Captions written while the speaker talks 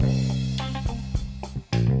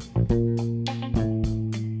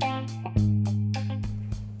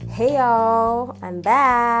Hey y'all, I'm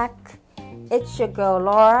back. It's your girl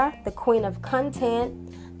Laura, the queen of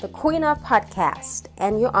content, the queen of podcast,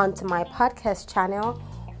 and you're onto my podcast channel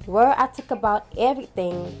where I talk about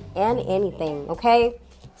everything and anything, okay?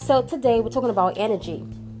 So today we're talking about energy,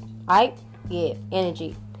 right? Yeah,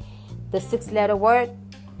 energy. The 6-letter word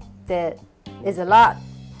that is a lot.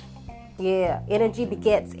 Yeah, energy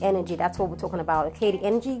begets energy. That's what we're talking about, okay? The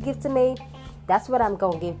energy you give to me, that's what I'm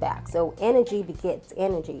going to give back. So energy begets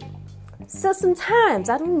energy. So sometimes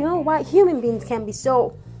I don't know why human beings can be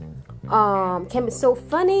so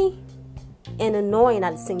funny and annoying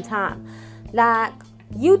at the same time. Like,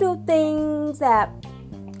 you do things that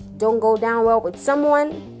don't go down well with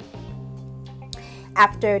someone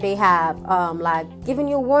after they have given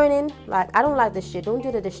you a warning. Like, I don't like this shit. Don't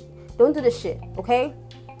do this shit, okay?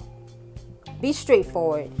 Be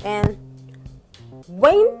straightforward. And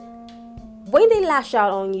when they lash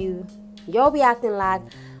out on you, you'll be acting like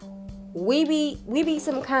we be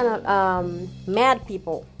some kind of mad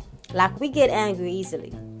people. Like, we get angry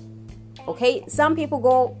easily. Okay? Some people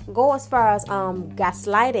go as far as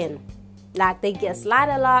gaslighting. Like, they gaslight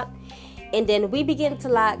a lot, and then we begin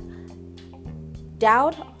to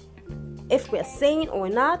doubt if we're sane or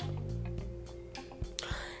not.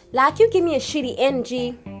 Like, you give me a shitty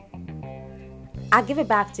energy, I give it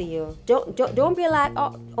back to you. Don't be like,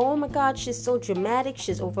 oh my God, she's so dramatic,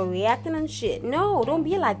 she's overreacting and shit. No, don't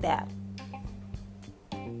be like that.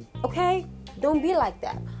 Okay? Don't be like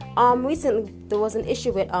that. Recently there was an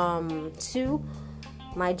issue with two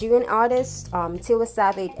Nigerian artists, Tiwa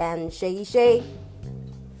Savage and Shay.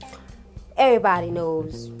 Everybody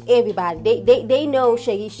knows. Everybody. They know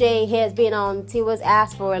Shay has been on Tiwa's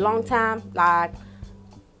ass for a long time. Like,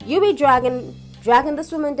 you be dragging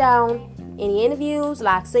this woman down in the interviews,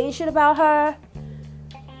 like saying shit about her,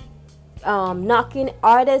 knocking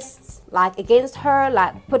artists against her,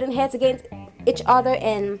 like putting heads against each other,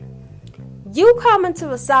 and you come into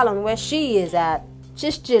a salon where she is at,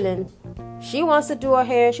 just chilling. She wants to do her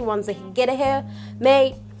hair, she wants to get her hair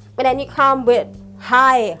made, but then you come with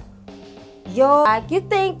hi, yo, like you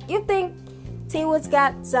think Tiwa's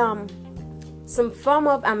got some form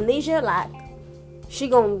of amnesia, like she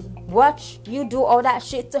gonna watch you do all that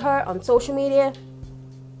shit to her on social media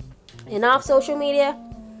and off social media,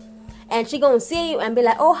 and she gonna see you and be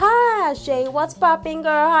like, oh hi Shay, what's popping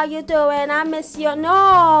girl, how you doing, I miss you.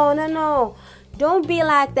 No, don't be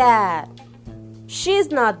like that. She's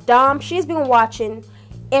not dumb. She's been watching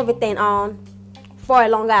everything on for a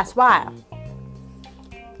long ass while,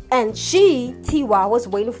 and Tiwa was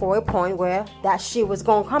waiting for a point where that shit was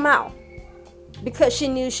gonna come out, because she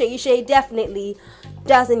knew Shay definitely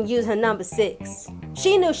doesn't use her number 6.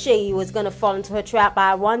 She knew Shay was gonna fall into her trap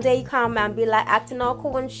by one day come and be like acting all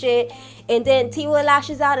cool and shit, and then Tiwa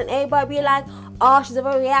lashes out and everybody be like, oh, she's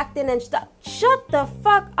overreacting and stuff. Shut the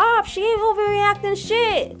fuck up. She ain't overreacting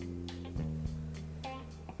shit.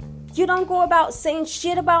 You don't go about saying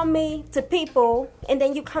shit about me to people and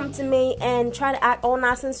then you come to me and try to act all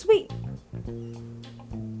nice and sweet.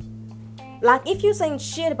 Like, if you saying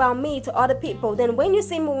shit about me to other people, then when you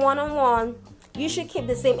see me one-on-one, you should keep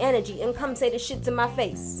the same energy and come say the shit to my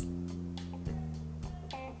face.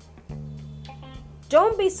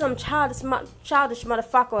 Don't be some childish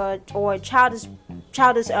motherfucker or childish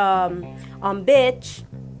bitch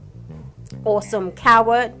or some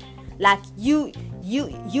coward. Like, you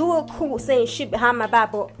were cool saying shit behind my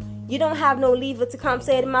back, but you don't have no lever to come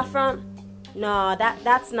say it in my front. No,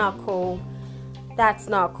 that's not cool. That's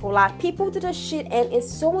not cool. Like, people do this shit and it's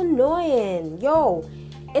so annoying. Yo,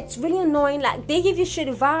 it's really annoying. Like, they give you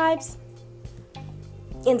shitty vibes,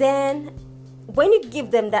 and then when you give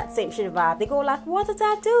them that same shitty vibe, they go like, what did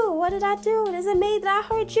I do? What did I do? Is it me? Did I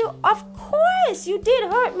hurt you? Of course you did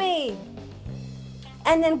hurt me.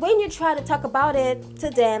 And then when you try to talk about it to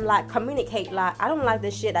them, like communicate, like, I don't like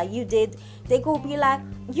this shit that you did, they go be like,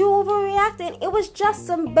 you overreacting. It was just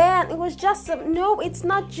some bad. It was just some. No, it's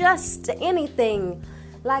not just anything.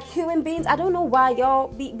 Like, human beings, I don't know why y'all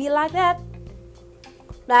be like that.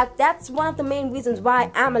 Like, that's one of the main reasons why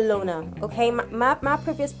I'm a loner. Okay, my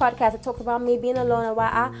previous podcast, I talked about me being a loner,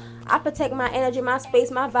 why I protect my energy, my space,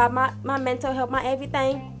 my vibe, my mental health, my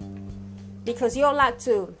everything, because you all like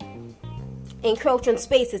to encroach on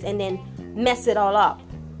spaces and then mess it all up.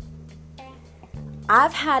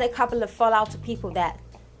 I've had a couple of fallout to people that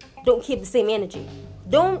don't keep the same energy.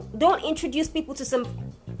 Don't introduce people to some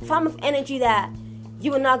form of energy that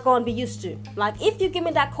you are not going to be used to. Like, if you give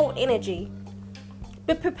me that cold energy,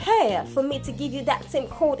 be prepared for me to give you that same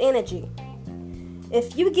cold energy.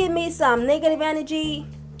 If you give me some negative energy,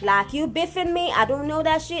 Like, you biffing me, I don't know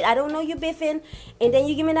that shit, I don't know you biffing, and then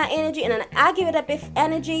you give me that energy, and then I give it that biff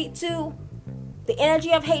energy too. The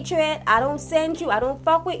energy of hatred. I don't send you, I don't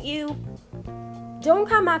fuck with you. Don't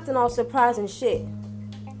come acting all surprised and shit.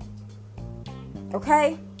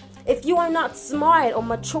 Okay? If you are not smart or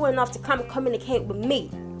mature enough to come communicate with me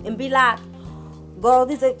and be like, girl,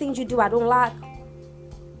 these are things you do I don't like,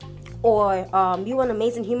 or you're an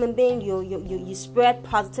amazing human being, you spread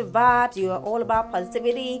positive vibes, you're all about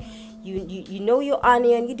positivity, you know your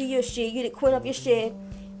onion, you do your shit, you're the queen of your shit,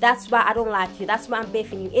 that's why I don't like you, that's why I'm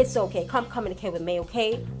biffing you. It's okay, come communicate with me,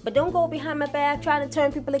 okay? But don't go behind my back trying to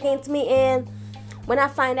turn people against me, and when I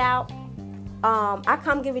find out, I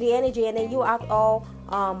come give you the energy, and then you act all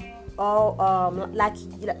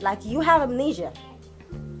like you have amnesia,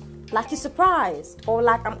 like you're surprised, or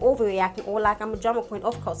like I'm overreacting, or like I'm a drama queen.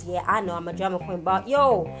 Of course, yeah, I know I'm a drama queen, but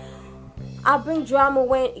yo, I bring drama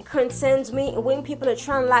when it concerns me and when people are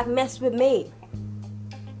trying to like mess with me.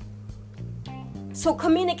 So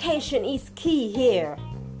communication is key here.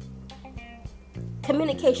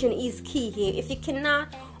 Communication is key here. If you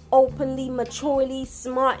cannot openly, maturely,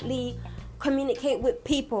 smartly communicate with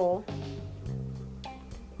people,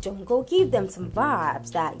 don't go give them some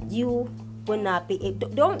vibes that you will not be able.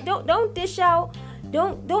 Don't dish out.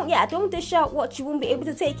 Don't dish out what you won't be able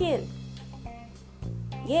to take in.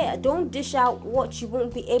 Yeah, don't dish out what you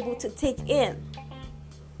won't be able to take in.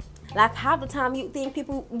 Like, half the time you think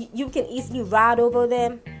people, you can easily ride over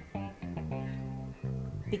them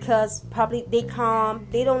because probably they calm,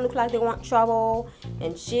 they don't look like they want trouble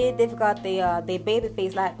and shit. They've got their baby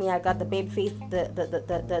face like me. I got the baby face,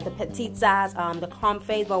 the petite size, the calm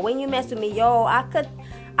face. But when you mess with me, yo, I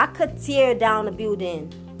could tear down a building.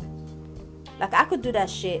 Like, I could do that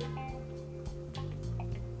shit.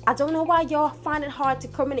 I don't know why y'all find it hard to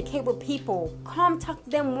communicate with people. Come talk to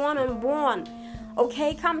them one-on-one.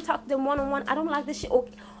 Okay, come talk to them one-on-one. I don't like this shit.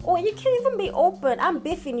 Okay. Or you can't even be open. I'm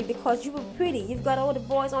biffing you because you were pretty. You've got all the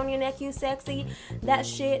boys on your neck. You sexy. That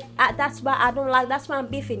shit. That's why I don't like. That's why I'm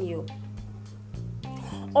biffing you.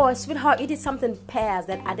 Or, sweetheart, you did something past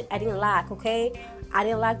that I didn't like. Okay, I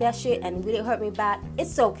didn't like that shit and it really hurt me bad.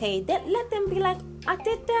 It's okay. Let them be like, I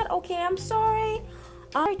did that. Okay, I'm sorry.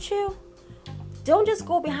 I'll chill. Don't just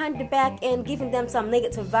go behind the back and giving them some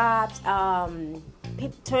negative vibes.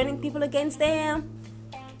 Turning people against them,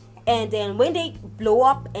 and then when they blow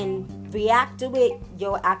up and react to it,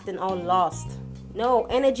 you're acting all lost. No,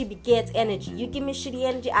 energy begets energy. You give me shitty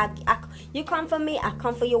energy, you come for me, I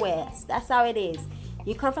come for your ass. That's how it is.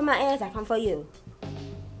 You come for my ass, I come for you.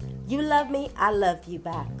 You love me, I love you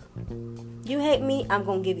back. You hate me, I'm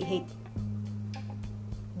gonna give you hate.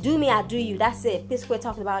 Do me, I do you. That's it. P Square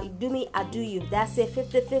talking about you. Do me, I do you. That's it.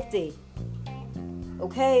 50-50.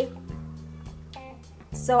 Okay?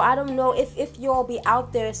 So I don't know if y'all be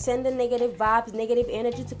out there sending negative vibes, negative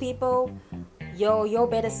energy to people. Yo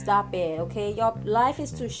better stop it, okay? Your life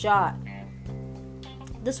is too short.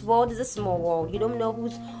 This world is a small world. You don't know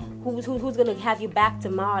who's gonna have you back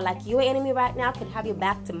tomorrow. Like, your enemy right now could have you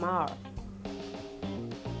back tomorrow.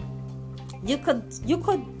 You could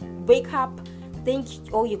wake up, think,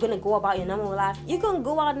 oh, you're gonna go about your normal life. You're gonna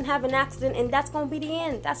go out and have an accident, and that's gonna be the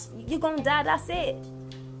end. You're gonna die. That's it.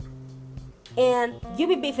 And you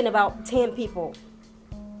be beefing about 10 people,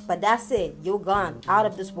 but that's it. You're gone out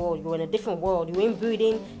of this world. You're in a different world. You're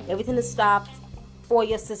inbreeding. Everything is stopped for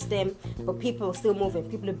your system, but people are still moving.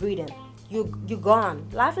 People are breeding. You're gone.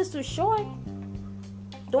 Life is too short.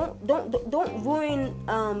 Don't ruin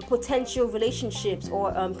potential relationships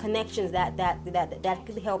or connections that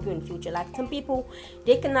could help you in the future. Like, some people,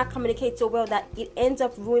 they cannot communicate so well that it ends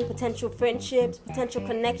up ruining potential friendships, potential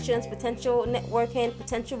connections, potential networking,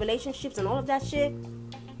 potential relationships, and all of that shit.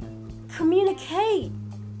 Communicate.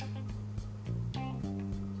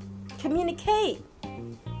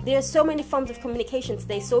 There are so many forms of communication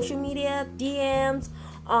today. Social media, DMs,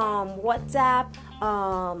 WhatsApp,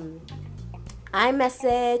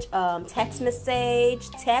 iMessage,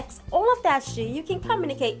 text, all of that shit. You can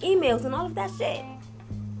communicate, emails and all of that shit.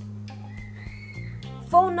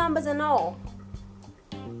 Phone numbers and all.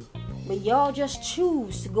 But y'all just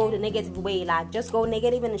choose to go the negative way. Like, just go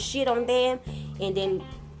negative and shit on them, and then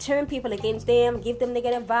turn people against them, give them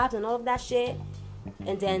negative vibes and all of that shit.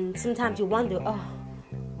 And then sometimes you wonder, oh,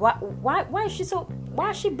 why is she so...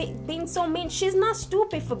 Why is she being so mean? She's not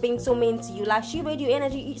stupid for being so mean to you. Like, she read your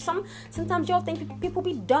energy. Sometimes y'all think people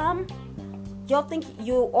be dumb. Y'all think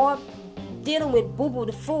you are dealing with Boo Boo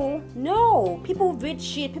the fool. No, people read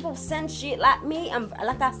shit. People send shit. Like me,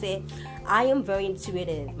 like I said, I am very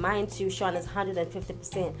intuitive. My intuition is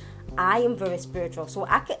 150%. I am very spiritual. So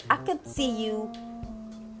I could see you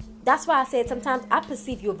That's why I said sometimes I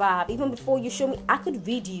perceive your vibe. Even before you show me, I could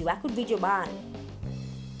read you. I could read your mind.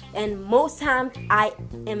 And most times I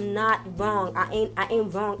am not wrong. I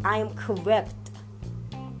ain't wrong. I am correct.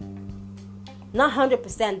 Not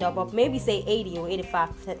 100% though, but maybe say 80 or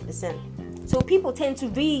 85%. So people tend to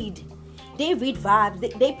read. They read vibes.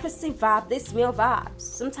 They perceive vibes. They smell vibes.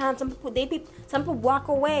 Sometimes some people walk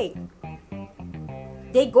away.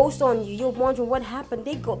 They ghost on you. You're wondering what happened.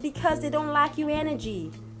 They go because they don't like your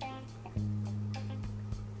energy.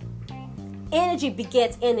 Energy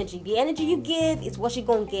begets energy. The energy you give is what you're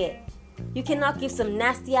going to get. You cannot give some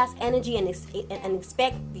nasty ass energy and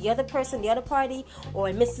expect the other person, the other party, or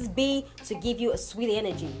Mrs. B to give you a sweet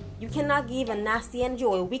energy. You cannot give a nasty energy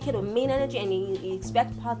or a wicked or mean energy and you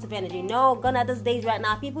expect positive energy. No, gone are those days right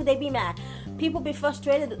now. People, they be mad. People be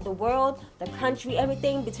frustrated. The world, the country,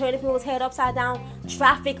 everything be turning people's head upside down.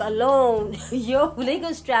 Traffic alone. Yo,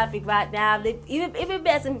 legal traffic right now. They even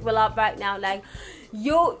messing people up right now. Like,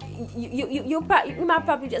 you might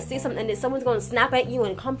probably just say something and then someone's gonna snap at you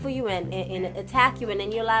and come for you and attack you, and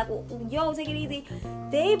then you're like, yo, take it easy.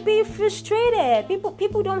 They be frustrated.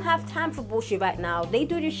 People don't have time for bullshit right now. They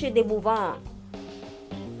do this shit, they move on.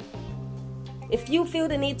 If you feel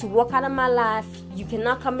the need to walk out of my life, you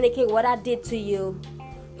cannot communicate what I did to you.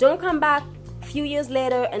 Don't come back a few years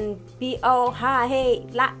later and be, oh, hi, hey,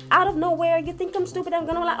 like out of nowhere. You think I'm stupid? I'm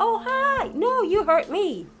gonna be like, oh, hi. No, you hurt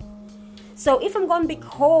me. So if I'm going to be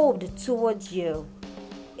cold towards you,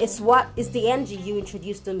 it's the energy you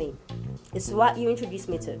introduced to me. It's what you introduced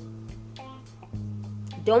me to.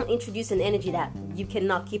 Don't introduce an energy that you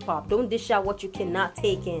cannot keep up. Don't dish out what you cannot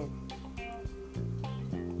take in.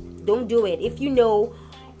 Don't do it. If you know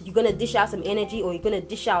you're going to dish out some energy or you're going to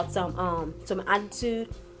dish out some attitude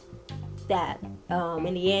that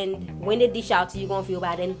in the end, when they dish out to you, you're going to feel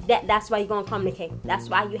bad. And that's why you're going to communicate. That's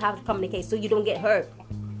why you have to communicate so you don't get hurt.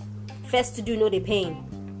 First to do, know the pain.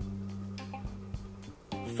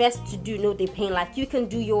 First to do, know the pain. Like you can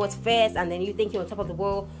do yours first and then you think you're on top of the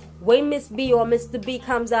world. When Miss B or Mr. B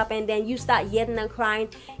comes up and then you start yelling and crying,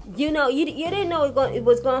 you know, you didn't know it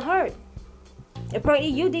was going to hurt. Apparently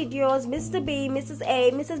you did yours. Mr. B, Mrs.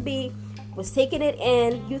 A, Mrs. B was taking it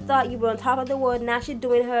in. You thought you were on top of the world. Now she's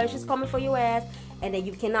doing her. She's coming for your ass. And then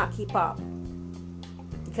you cannot keep up.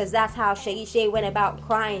 Because that's how Shay went about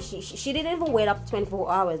crying. She didn't even wait up 24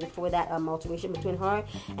 hours before that altercation between her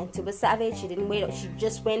and Tuba Savage. She didn't wait up. She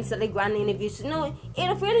just went to the grand interview. So, no,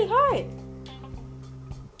 it really hurt.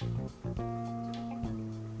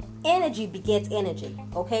 Energy begets energy,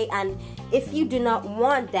 okay? And if you do not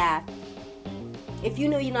want that, if you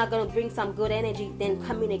know you're not going to bring some good energy, then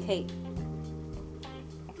communicate.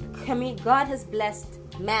 God has blessed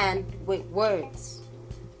man with words.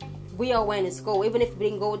 We all went to school, even if we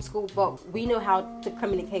didn't go to school, but we know how to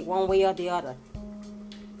communicate one way or the other.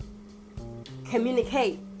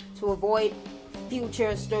 Communicate to avoid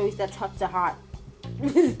future stories that touch the heart.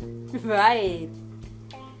 Right.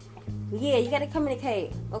 Yeah, you gotta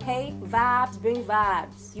communicate, okay? Vibes bring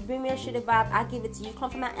vibes. You bring me a shitty vibe, I give it to you. You come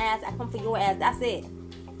for my ass, I come for your ass. That's it.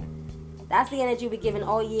 That's the energy we're giving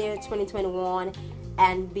all year 2021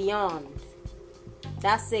 and beyond.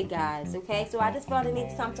 That's it, guys, okay? So I just felt I need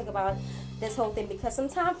to come talk about this whole thing because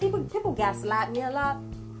sometimes people gaslight me a lot.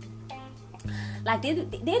 Like, they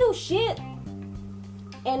do shit.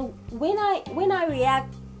 And when I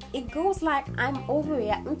react, it goes like I'm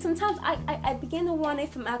overreacting. Sometimes I begin to wonder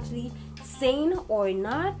if I'm actually sane or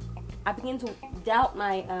not. I begin to doubt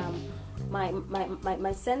my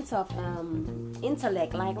sense of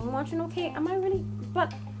intellect. Like, I'm watching, okay, am I really?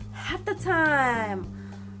 But half the time,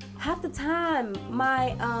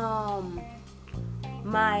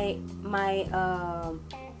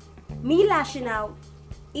 me lashing out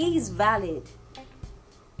is valid.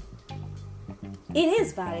 It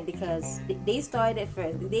is valid because they started it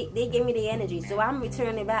first. They gave me the energy, so I'm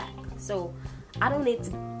returning it back. So I don't need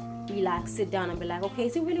to be like, sit down and be like, okay,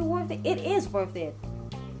 is it really worth it? It is worth it.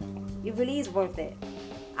 It really is worth it.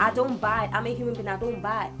 I don't buy it. I'm a human being. I don't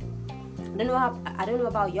buy it. I don't know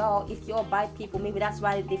about y'all. If y'all buy people, maybe that's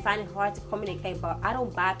why they find it hard to communicate. But I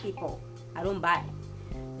don't buy people. I don't buy it.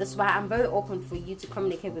 That's why I'm very open for you to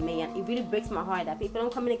communicate with me. And it really breaks my heart that people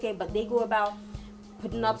don't communicate, but they go about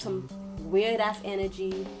putting up some weird ass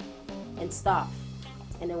energy and stuff.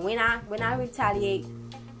 And then when I retaliate,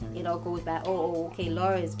 it all goes back. Oh, okay,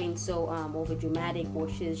 Laura is being so over dramatic, or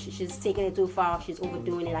she's taking it too far. She's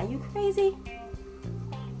overdoing it. Are you crazy?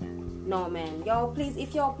 No, man, y'all, please,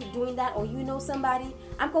 if y'all doing that, or you know somebody,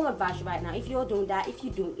 I'm gonna advise you right now. If you're doing that, if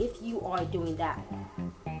you are doing that,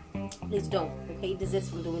 please don't. Okay, desist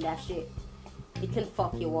from doing that shit. it can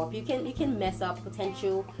fuck you up. You can mess up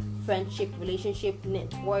potential friendship, relationship,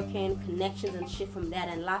 networking, connections and shit from that,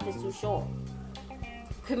 and life is too short.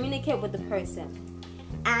 Communicate with the person.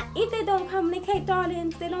 And if they don't communicate,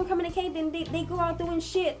 darling, they don't communicate, then they go out doing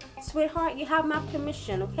shit. Sweetheart, you have my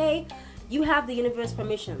permission, okay? You have the universe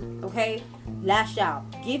permission, okay? Lash out.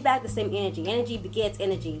 Give back the same energy. Energy begets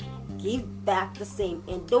energy. Give back the same.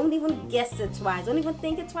 And don't even guess it twice. Don't even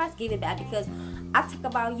think it twice. Give it back. Because I talk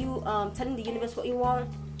about you telling the universe what you want.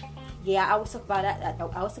 Yeah, I always talk about that. I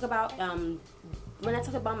always talk about when I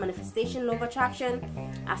talk about manifestation, law of attraction,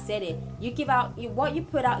 I said it. You give out what you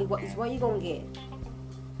put out is what you're gonna get.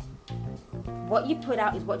 What you put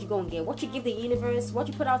out is what you're gonna get. What you give the universe, what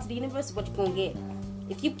you put out to the universe is what you're gonna get.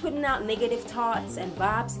 If you're putting out negative thoughts and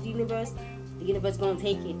vibes to the universe is gonna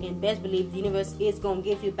take it. And best believe the universe is gonna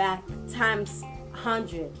give you back times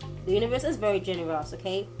 100. The universe is very generous,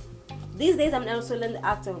 okay? These days I'm also learning the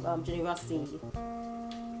act of generosity.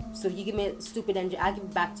 So you give me stupid energy, I give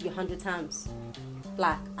it back to you 100 times.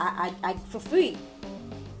 Like I for free.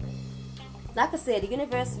 Like I said, the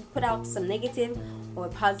universe put out some negative or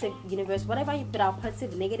positive, universe, whatever you put out,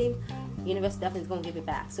 positive, negative, the universe definitely is gonna give it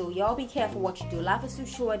back. So y'all be careful what you do. Life is too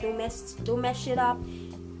short. Don't mess shit up.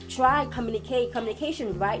 Try communicate.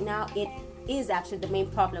 Communication right now, it is actually the main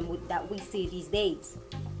problem that we see these days.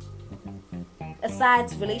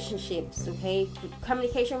 Aside relationships, okay,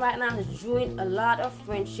 communication right now has ruined a lot of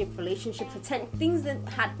friendship, relationships, things that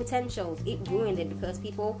had potentials. It ruined it because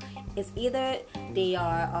people, it's either they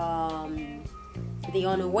are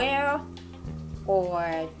unaware,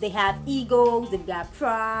 or they have egos, they've got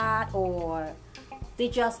pride, or they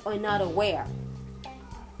just are not aware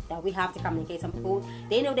that we have to communicate. Some people,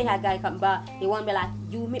 they know they have got to come, but they want to be like,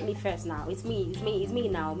 you meet me first now. It's me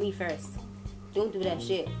now, me first. Don't do that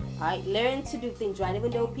shit. Alright? Learn to do things right. Even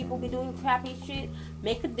though people be doing crappy shit,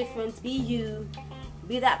 make a difference. Be you.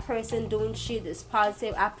 Be that person doing shit that's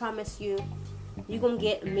positive. I promise you, you're gonna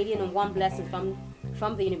get 1,000,001 blessings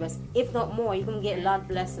from the universe. If not more, you're gonna get a lot of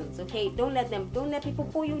blessings. Okay? Don't let people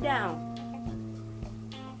pull you down.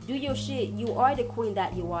 Do your shit. You are the queen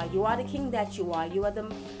that you are. You are the king that you are. You are the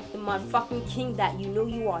motherfucking king that you know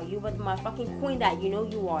you are. You are the motherfucking queen that you know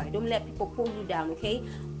you are. Don't let people pull you down, okay?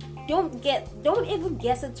 Don't even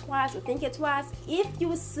guess it twice or think it twice. If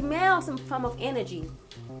you smell some form of energy,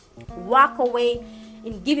 walk away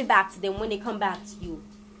and give it back to them when they come back to you.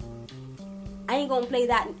 I ain't gonna play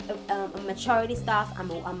that maturity stuff.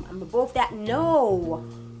 I'm above that. No.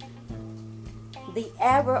 The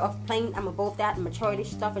era of playing I'm above that maturity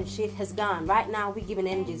stuff and shit has gone. Right now, we're giving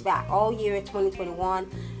energies back all year 2021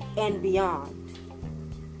 and beyond.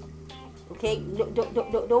 Okay,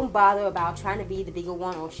 don't bother about trying to be the bigger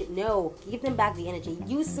one or shit. No, give them back the energy.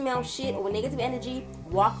 You smell shit or negative energy,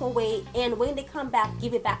 walk away, and when they come back,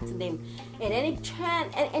 give it back to them. And any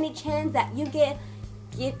chance that you get,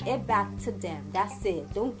 give it back to them. That's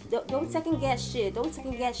it. Don't second guess shit. Don't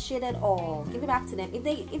second guess shit at all. Give it back to them.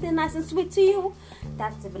 If they're nice and sweet to you,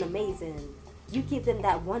 that's even amazing. You give them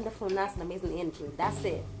that wonderful, nice and amazing energy. That's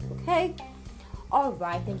it. Okay.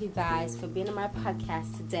 Alright, thank you guys for being on my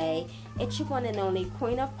podcast today. It's your one and only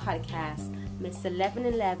Queen of Podcasts, Miss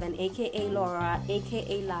 1111, aka Laura,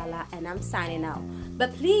 aka Lala, and I'm signing out.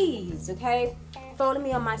 But please, okay, follow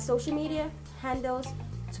me on my social media handles,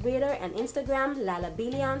 Twitter and Instagram, Lala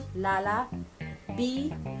Billion, Lala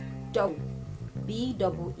BEELLION.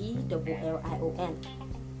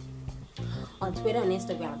 On Twitter and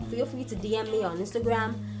Instagram. Feel free to DM me on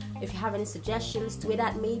Instagram. If you have any suggestions, tweet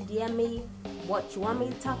at me, DM me what you want me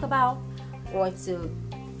to talk about or to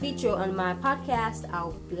feature on my podcast.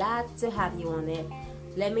 I'll be glad to have you on it.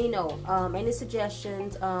 Let me know. Any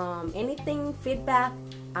suggestions, anything, feedback,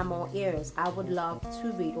 I'm all ears. I would love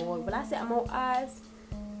to read. Or when I say I'm all eyes,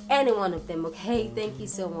 any one of them, okay? Thank you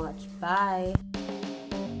so much. Bye.